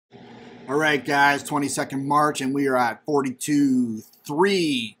All right, guys, 22nd March, and we are at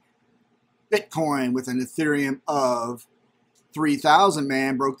 42.3 Bitcoin with an Ethereum of 3,000,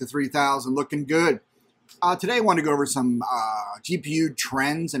 man. Broke the 3,000, looking good. Today, I want to go over some GPU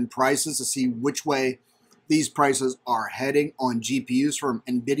trends and prices to see which way these prices are heading on GPUs from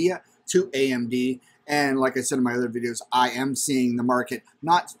NVIDIA to AMD. And like I said in my other videos, I am seeing the market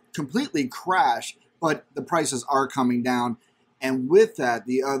not completely crash, but the prices are coming down. And with that,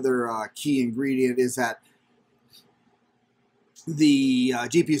 the other key ingredient is that the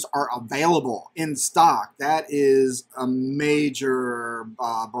GPUs are available in stock. That is a major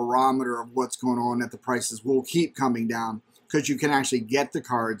barometer of what's going on, that the prices will keep coming down because you can actually get the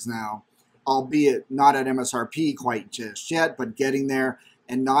cards now, albeit not at MSRP quite just yet, but getting there,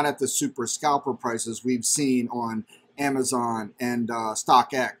 and not at the super scalper prices we've seen on Amazon and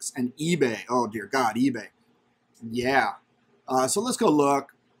StockX and eBay. Oh, dear God, eBay. Yeah. So let's go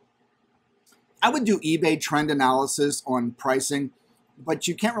look. I would do eBay trend analysis on pricing, but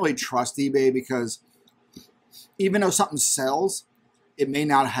you can't really trust eBay because even though something sells, it may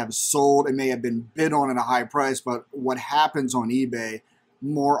not have sold. It may have been bid on at a high price, but what happens on eBay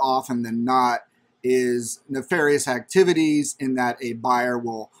more often than not is nefarious activities, in that a buyer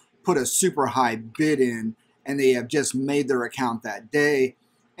will put a super high bid in and they have just made their account that day,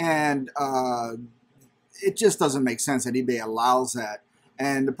 and it just doesn't make sense that eBay allows that.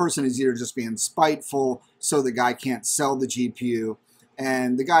 And the person is either just being spiteful so the guy can't sell the GPU,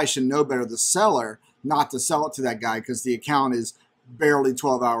 and the guy should know better, the seller, not to sell it to that guy because the account is barely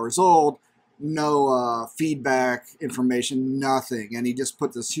 12 hours old, no feedback information, nothing, and he just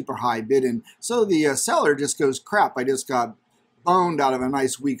put the super high bid in. So the seller just goes, crap, I just got boned out of a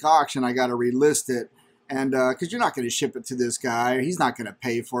nice weak auction, I got to relist it. And because you're not going to ship it to this guy, he's not going to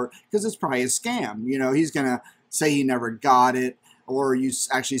pay for it because it's probably a scam. You know, he's going to say he never got it, or you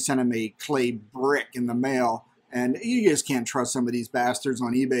actually sent him a clay brick in the mail. And you just can't trust some of these bastards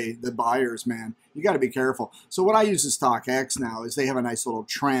on eBay, the buyers, man. You got to be careful. So what I use is StockX now is they have a nice little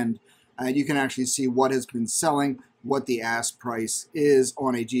trend. You can actually see what has been selling, what the ask price is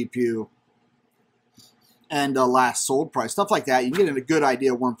on a GPU, and last sold price, stuff like that. You can get a good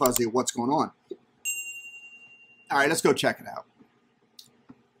idea, warm fuzzy, of what's going on. All right, let's go check it out.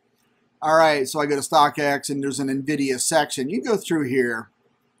 All right, so I go to StockX, and there's an NVIDIA section. You go through here.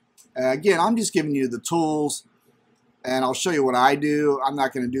 Again, I'm just giving you the tools, and I'll show you what I do. I'm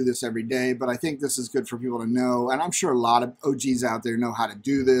not going to do this every day, but I think this is good for people to know, and I'm sure a lot of OGs out there know how to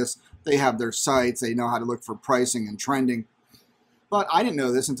do this. They have their sites. They know how to look for pricing and trending, but I didn't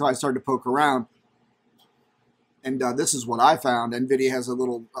know this until I started to poke around, and this is what I found. NVIDIA has a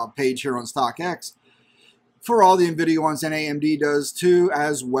little page here on StockX for all the NVIDIA ones, and AMD does too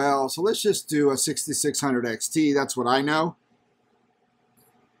as well. So let's just do a 6600 XT. That's what I know.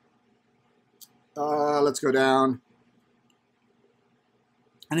 Let's go down.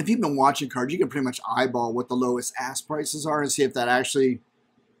 And if you've been watching cards, you can pretty much eyeball what the lowest ask prices are and see if that actually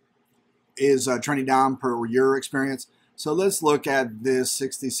is trending down per your experience. So let's look at this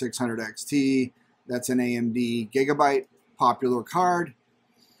 6600 XT. That's an AMD Gigabyte, popular card,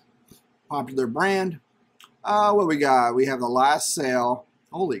 popular brand. What we got? We have the last sale.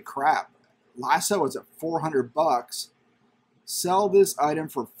 Holy crap. Last sale was at 400 bucks. Sell this item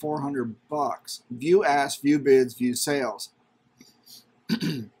for 400 bucks. View ask, view bids, view sales.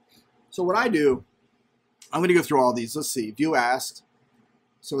 So what I do, I'm going to go through all these. Let's see. View asked.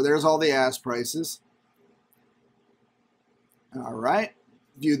 So there's all the ask prices. All right.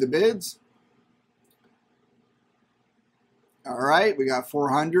 View the bids. All right. We got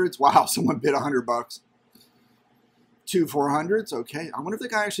 400s. Wow, someone bid 100 bucks. Two 400s. Okay, I wonder if the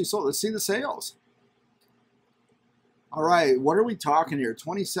guy actually sold. Let's see the sales. All right, what are we talking here?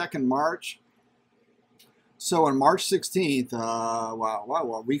 22nd March. So on March 16th, wow,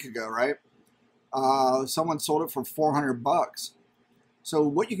 a week ago, right? Someone sold it for 400 bucks. So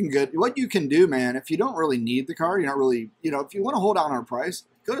what you can do, man, if you don't really need the car, you're not really, if you want to hold out on a price,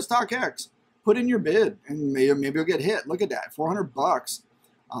 go to StockX, put in your bid, and maybe you'll get hit. Look at that, 400 bucks.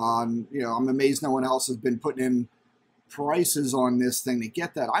 I'm amazed no one else has been putting in prices on this thing to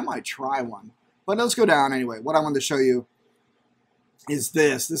get that. I might try one, but let's go down anyway. What I wanted to show you is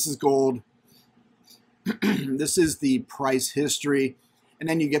this. This is gold. This is the price history, and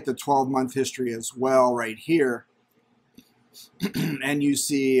then you get the 12-month history as well right here. And you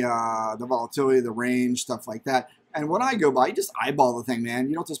see the volatility, the range, stuff like that. And what I go by, you just eyeball the thing, man.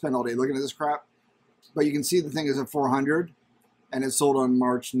 You don't have to spend all day looking at this crap, but you can see the thing is at 400, and it sold on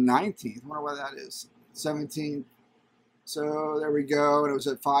March 19th. I wonder why that is. 17th. So there we go, and it was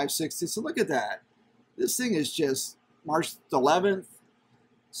at 560. So look at that. This thing is just March 11th,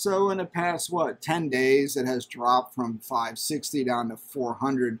 So in the past, what, 10 days, it has dropped from 560 down to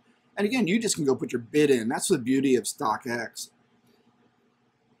 400. And again, you just can go put your bid in. That's the beauty of StockX.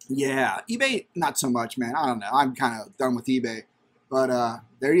 Yeah, eBay, not so much, man. I don't know. I'm kind of done with eBay. But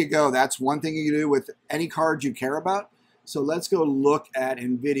there you go. That's one thing you can do with any card you care about. So let's go look at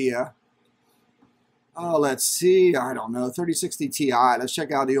NVIDIA. Oh, let's see. I don't know. 3060 Ti. Let's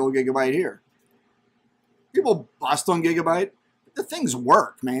check out the old Gigabyte here. People bust on Gigabyte. The things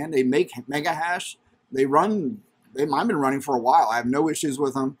work, man. They make mega hash. They run. I've been running for a while. I have no issues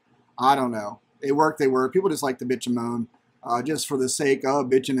with them. I don't know. They work. They work. People just like to bitch and moan, just for the sake of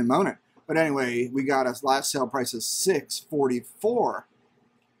bitching and moaning. But anyway, we got a last sale price of $644.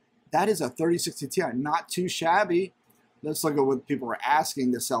 That is a 3060 Ti. Not too shabby. Let's look at what people are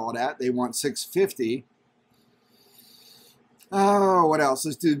asking to sell it at. They want $650. Oh, what else?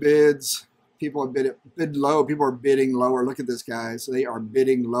 Let's do bids. People have bid low. People are bidding lower. Look at this, guys. So they are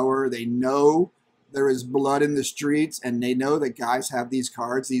bidding lower. They know there is blood in the streets, and they know that guys have these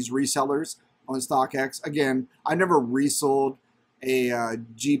cards, these resellers on StockX. Again, I never resold a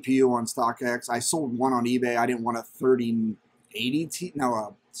GPU on StockX. I sold one on eBay. I didn't want a 3080 T.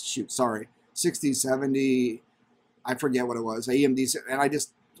 No, shoot, sorry, 6070. I forget what it was. AMD, and I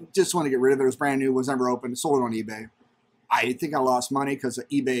just want to get rid of it. It was brand new. Was never open. Sold it on eBay. I think I lost money because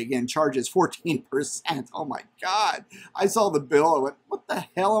eBay, again, charges 14%. Oh, my God. I saw the bill. I went, what the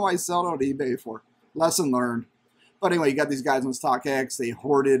hell am I selling on eBay for? Lesson learned. But anyway, you got these guys on StockX. They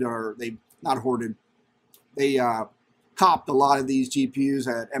hoarded, or they, not hoarded, they copped a lot of these GPUs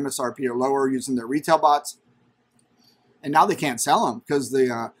at MSRP or lower using their retail bots. And now they can't sell them because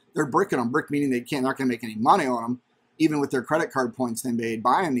they're bricking them. Brick meaning they're not going to make any money on them, even with their credit card points they made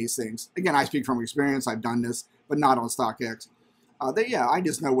buying these things. Again, I speak from experience. I've done this, but not on StockX. Yeah, I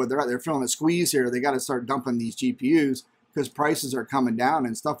just know where they're at. They're feeling a squeeze here. They got to start dumping these GPUs because prices are coming down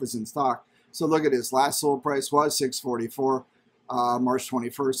and stuff is in stock. So look at this. Last sold price was $644, March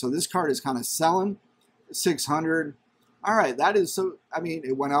 21st. So this card is kind of selling $600. All right, that is so. I mean,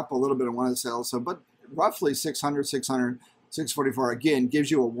 it went up a little bit in one of the sales. So, but roughly $600, $644 again gives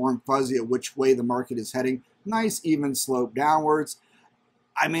you a warm fuzzy of which way the market is heading. Nice even slope downwards.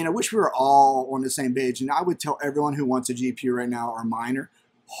 I mean, I wish we were all on the same page. And I would tell everyone who wants a GPU right now or a miner,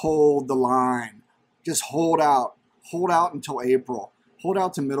 hold the line. Just hold out. Hold out until April. Hold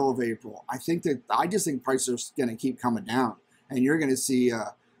out to middle of April. I just think prices are going to keep coming down. And you're going to see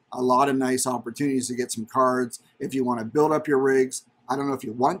a lot of nice opportunities to get some cards if you want to build up your rigs. I don't know if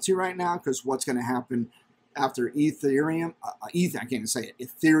you want to right now because what's going to happen after Ethereum, I can't even say it,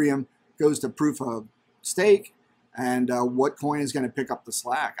 Ethereum goes to proof of stake, and what coin is going to pick up the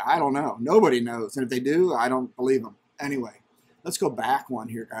slack? I don't know. Nobody knows. And if they do, I don't believe them. Anyway, let's go back one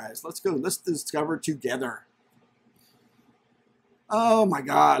here, guys. Let's discover together. Oh my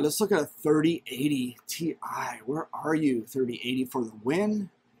God, let's look at a 3080 Ti. Where are you? 3080 for the win.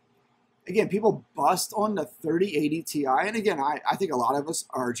 Again, people bust on the 3080 Ti. And again, I think a lot of us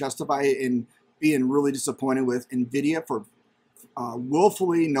are justified in being really disappointed with NVIDIA for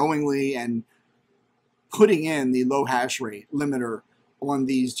willfully, knowingly, and putting in the low hash rate limiter on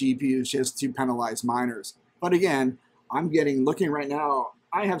these GPUs just to penalize miners. But again, looking right now,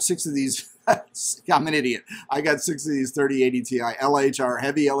 I have 6 of these. I'm an idiot. I got 6 of these 3080 Ti LHR,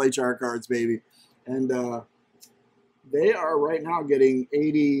 heavy LHR cards, baby. And they are right now getting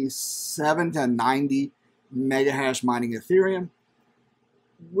 87 to 90 mega hash mining Ethereum,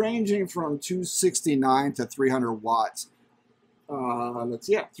 ranging from 269 to 300 watts. That's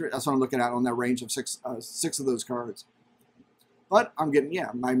what I'm looking at on that range of six of those cards. But I'm getting,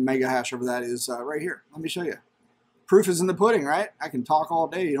 my mega hash over that is right here. Let me show you. Proof is in the pudding, right? I can talk all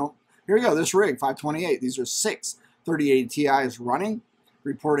day. Here we go. This rig, 528. These are 6 3080 Ti's running,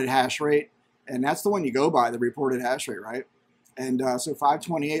 reported hash rate. And that's the one you go by, the reported hash rate, right? And so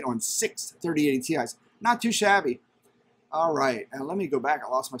 528 on 6 3080 Ti's. Not too shabby. All right. And let me go back. I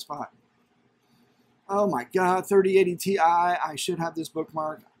lost my spot. Oh, my God. 3080 Ti. I should have this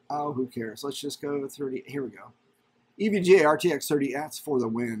bookmark. Oh, who cares? Let's just go 30. Here we go. EVGA RTX 30. That's for the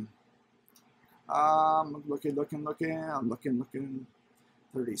win. I'm looking. I'm looking.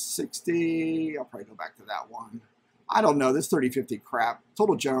 3060. I'll probably go back to that one. I don't know. This 3050 crap.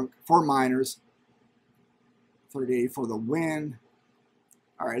 Total junk for miners. 3080 for the win.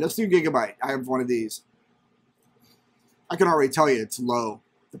 All right, let's do Gigabyte. I have one of these. I can already tell you it's low.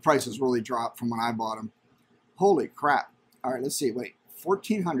 The price has really dropped from when I bought them. Holy crap. All right, let's see. Wait,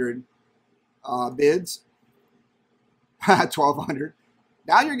 1,400 bids. 1,200.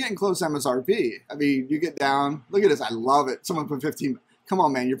 Now you're getting close to MSRP. I mean, you get down. Look at this. I love it. Someone put 15. Come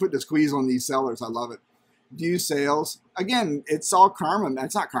on, man. You're putting a squeeze on these sellers. I love it. view sales. Again, it's all karma.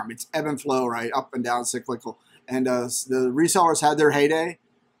 It's not karma. It's ebb and flow, right? Up and down, cyclical. And the resellers had their heyday,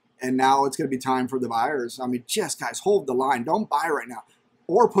 and now it's going to be time for the buyers. I mean, just guys, hold the line. Don't buy right now,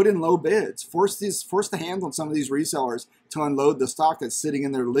 or put in low bids. Force the hands on some of these resellers to unload the stock that's sitting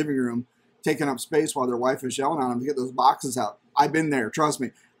in their living room, taking up space while their wife is yelling on them to get those boxes out. I've been there. Trust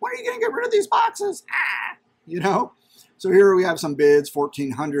me. When are you going to get rid of these boxes? Ah, you know. So here we have some bids: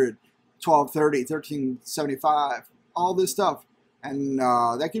 1,400, 1,230, 1,375, all this stuff, and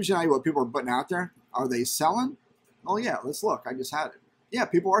that gives you an idea what people are putting out there. Are they selling? Oh yeah, let's look. I just had it. Yeah,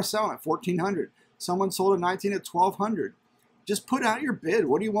 people are selling at 1,400. Someone sold a 19 at 1,200. Just put out your bid.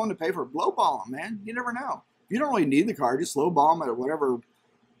 What do you want to pay for? Lowball them, man. You never know. If you don't really need the car, just lowball them at whatever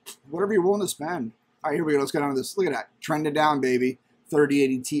you're willing to spend. All right, here we go. Let's go down to this. Look at that. Trending down, baby.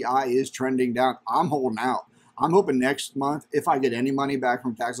 3080 Ti is trending down. I'm holding out. I'm hoping next month, if I get any money back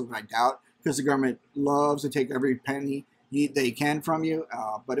from taxes, I doubt, because the government loves to take every penny they can from you.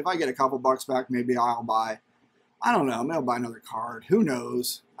 But if I get a couple bucks back, maybe I'll buy. I don't know. Maybe I'll buy another card. Who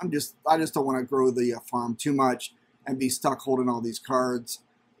knows? I just don't want to grow the farm too much and be stuck holding all these cards,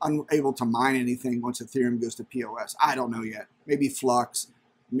 unable to mine anything once Ethereum goes to POS. I don't know yet. Maybe Flux,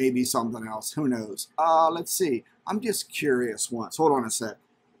 maybe something else. Who knows? Let's see. I'm just curious once. Hold on a sec.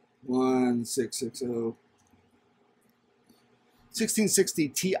 1660. 1660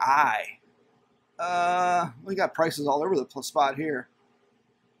 Ti. We got prices all over the spot here.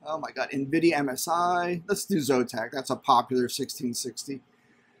 Oh my God, NVIDIA MSI. Let's do Zotac. That's a popular 1660.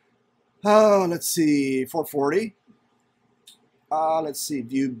 Oh, let's see, 440. Let's see,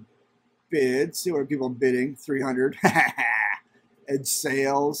 view bids. See what people are bidding. 300. And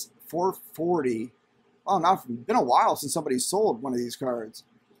sales, 440. Oh, not been a while since somebody sold one of these cards.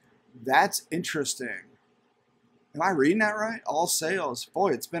 That's interesting. Am I reading that right? All sales.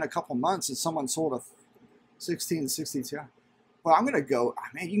 Boy, it's been a couple months since someone sold a 1660 Ti. Well, I'm going to go,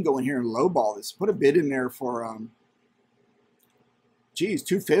 man, you can go in here and lowball this. Put a bid in there for, geez,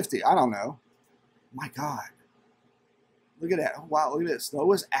 250. I don't know. My God. Look at that. Oh, wow, look at this.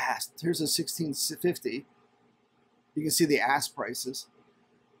 Lowest ask. Here's a 1650. You can see the ask prices.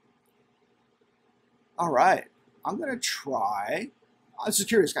 All right. I'm going to try. I'm just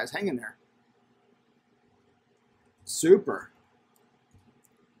curious, guys. Hang in there. Super.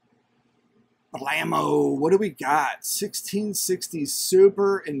 Blammo. What do we got? 1660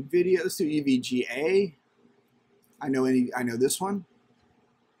 Super NVIDIA. Let's do EVGA. I know this one.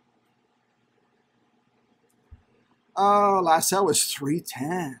 Oh, last sale was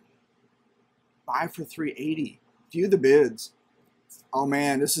 310. Buy for 380. View the bids. Oh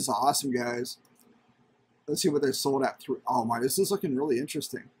man, this is awesome, guys. Let's see what they sold at. Oh my, this is looking really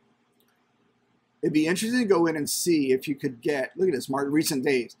interesting. It'd be interesting to go in and see if you could get, look at this, recent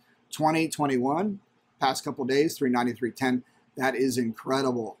days, 2021, past couple days, 393, 10. That is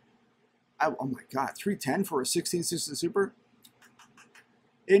incredible. Oh my God, 310 for a 1660 Super?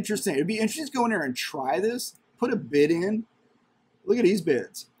 Interesting. It'd be interesting to go in there and try this. Put a bid in. Look at these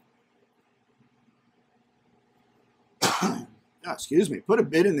bids. Oh, excuse me. Put a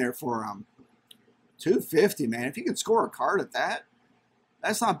bid in there for 250, man. If you could score a card at that,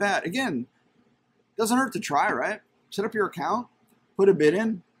 that's not bad. Again, doesn't hurt to try, right? Set up your account, put a bid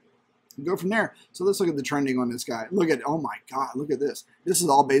in, and go from there. So let's look at the trending on this guy. Look at, oh my God, look at this. This is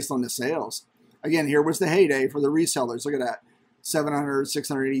all based on the sales. Again, here was the heyday for the resellers. Look at that. 700,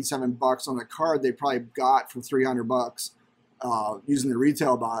 687 bucks on a card they probably got for 300 bucks using the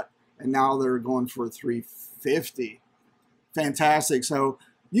retail bot, and now they're going for 350. Fantastic. So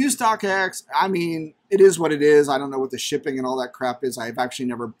use StockX. I mean, it is what it is. I don't know what the shipping and all that crap is. I've actually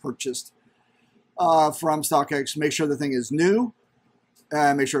never purchased from StockX. Make sure the thing is new,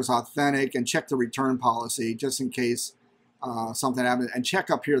 make sure it's authentic, and check the return policy just in case something happens. And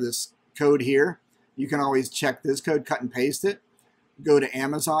check up here this code here. You can always check this code, cut and paste it. Go to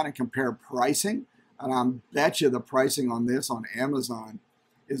Amazon and compare pricing. And I bet you the pricing on this on Amazon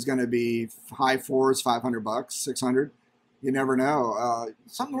is going to be high fours, 500 bucks, 600. You never know.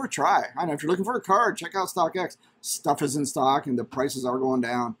 Something worth try. I know if you're looking for a card, check out StockX. Stuff is in stock and the prices are going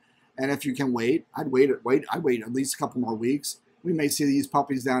down. And if you can wait, I'd wait at least a couple more weeks. We may see these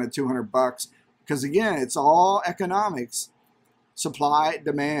puppies down at 200 bucks because again, it's all economics, supply,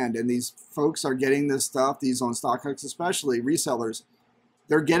 demand, and these folks are getting this stuff. These on StockX, especially resellers,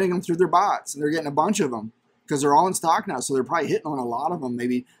 they're getting them through their bots, and they're getting a bunch of them because they're all in stock now. So they're probably hitting on a lot of them,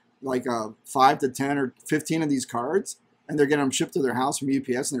 maybe like 5 to 10 or 15 of these cards, and they're getting them shipped to their house from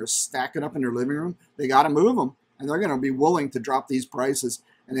UPS, and they're stacking up in their living room. They got to move them, and they're going to be willing to drop these prices.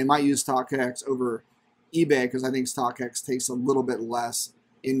 And they might use StockX over eBay because I think StockX takes a little bit less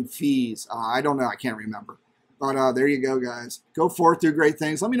in fees. I don't know. I can't remember. But there you go, guys. Go forth, do great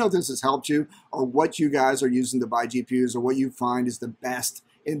things. Let me know if this has helped you or what you guys are using to buy GPUs or what you find is the best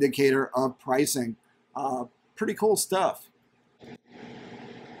indicator of pricing. Pretty cool stuff.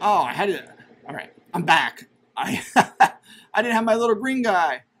 Oh, I had it. All right, I'm back. I I didn't have my little green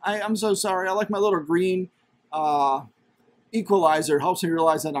guy. I'm so sorry. I like my little green equalizer. It helps me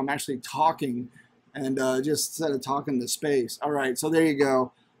realize that I'm actually talking and just instead of talking to space. All right, so there you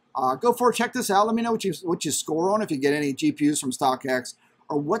go. Go for it. Check this out. Let me know what you score on if you get any GPUs from StockX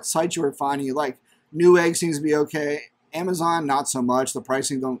or what sites you are finding you like. Newegg seems to be okay. Amazon, not so much. The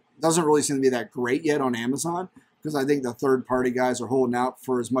pricing doesn't really seem to be that great yet on Amazon because I think the third-party guys are holding out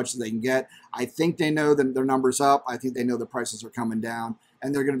for as much as they can get. I think they know that their numbers up. I think they know the prices are coming down,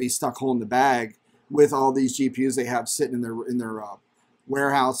 and they're going to be stuck holding the bag with all these GPUs they have sitting in their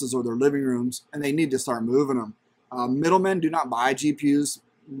warehouses or their living rooms, and they need to start moving them. Middlemen do not buy GPUs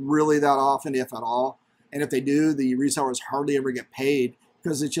really that often, if at all. And if they do, the resellers hardly ever get paid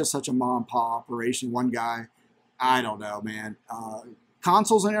because it's just such a mom and pop operation. One guy, I don't know, man.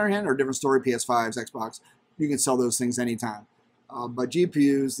 Consoles, on the other hand, are a different story. PS5s, Xbox, you can sell those things anytime. But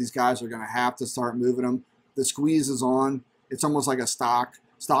GPUs, these guys are going to have to start moving them. The squeeze is on. It's almost like a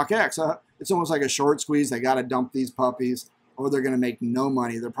StockX. It's almost like a short squeeze. They got to dump these puppies or they're going to make no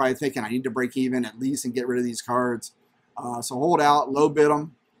money. They're probably thinking, I need to break even at least and get rid of these cards. So hold out, low bid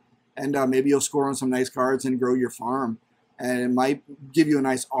them, and maybe you'll score on some nice cards and grow your farm. And it might give you a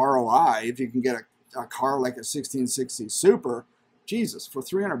nice ROI if you can get a car like a 1660 Super. Jesus, for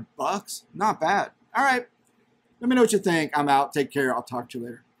 $300 bucks? Not bad. All right. Let me know what you think. I'm out. Take care. I'll talk to you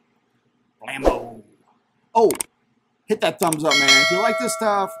later. Blammo. Oh, hit that thumbs up, man. If you like this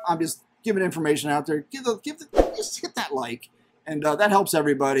stuff, I'm just giving information out there. Just hit that like, and that helps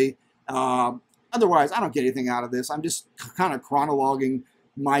everybody. Otherwise, I don't get anything out of this. I'm just kind of chronologuing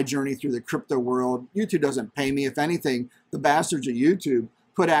my journey through the crypto world. YouTube doesn't pay me. If anything, the bastards at YouTube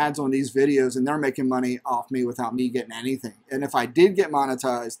put ads on these videos, and they're making money off me without me getting anything. And if I did get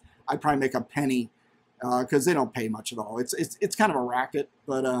monetized, I'd probably make a penny because they don't pay much at all. It's kind of a racket,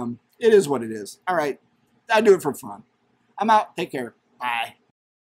 but it is what it is. All right, I do it for fun. I'm out. Take care. Bye.